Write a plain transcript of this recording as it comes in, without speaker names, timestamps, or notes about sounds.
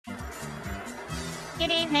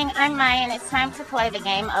Good evening, I'm Maya, and it's time to play the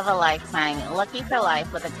game of a lifetime. Lucky for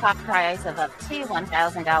Life with a top prize of up to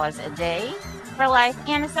 $1,000 a day for life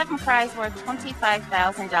and a second prize worth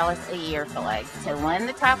 $25,000 a year for life. To win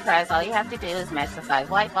the top prize, all you have to do is match the 5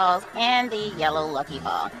 white balls and the yellow lucky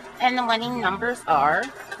ball. And the winning numbers are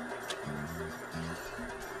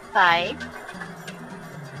 5,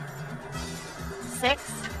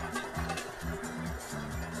 6,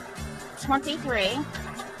 23,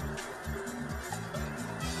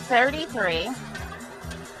 33,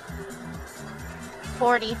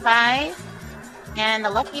 45, and the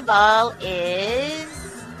lucky ball is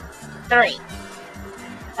 3.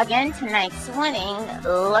 Again, tonight's winning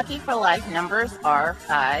Lucky for Life numbers are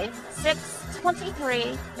 5, 6,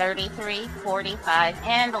 23, 33, 45,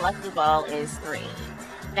 and the lucky ball is 3.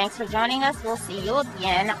 Thanks for joining us. We'll see you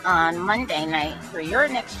again on Monday night for your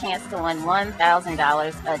next chance to win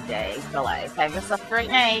 $1,000 a day for life. Have yourself a great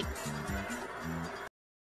night.